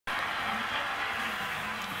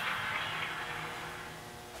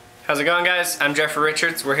How's it going, guys? I'm Jeffrey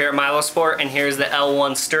Richards. We're here at Milosport, and here's the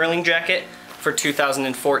L1 Sterling jacket for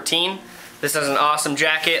 2014. This is an awesome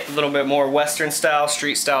jacket, a little bit more Western style,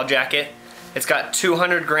 street style jacket. It's got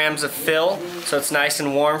 200 grams of fill, so it's nice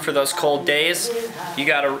and warm for those cold days. You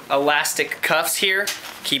got elastic cuffs here,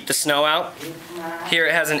 keep the snow out. Here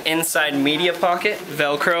it has an inside media pocket,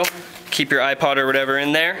 Velcro, keep your iPod or whatever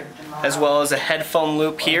in there, as well as a headphone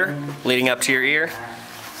loop here, leading up to your ear.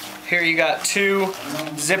 Here you got two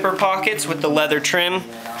zipper pockets with the leather trim,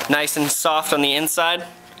 nice and soft on the inside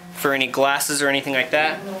for any glasses or anything like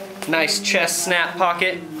that. Nice chest snap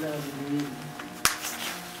pocket.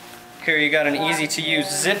 Here you got an easy to use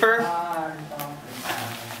zipper,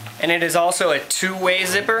 and it is also a two-way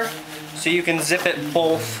zipper, so you can zip it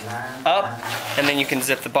both up and then you can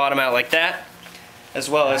zip the bottom out like that, as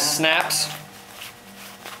well as snaps.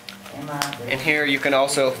 And here you can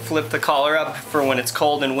also flip the collar up for when it's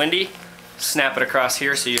cold and windy. Snap it across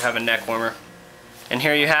here so you have a neck warmer. And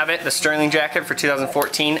here you have it, the Sterling jacket for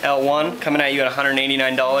 2014 L1, coming at you at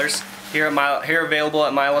 $189. Here available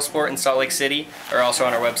at Milosport in Salt Lake City, or also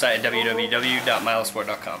on our website at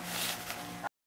www.milosport.com.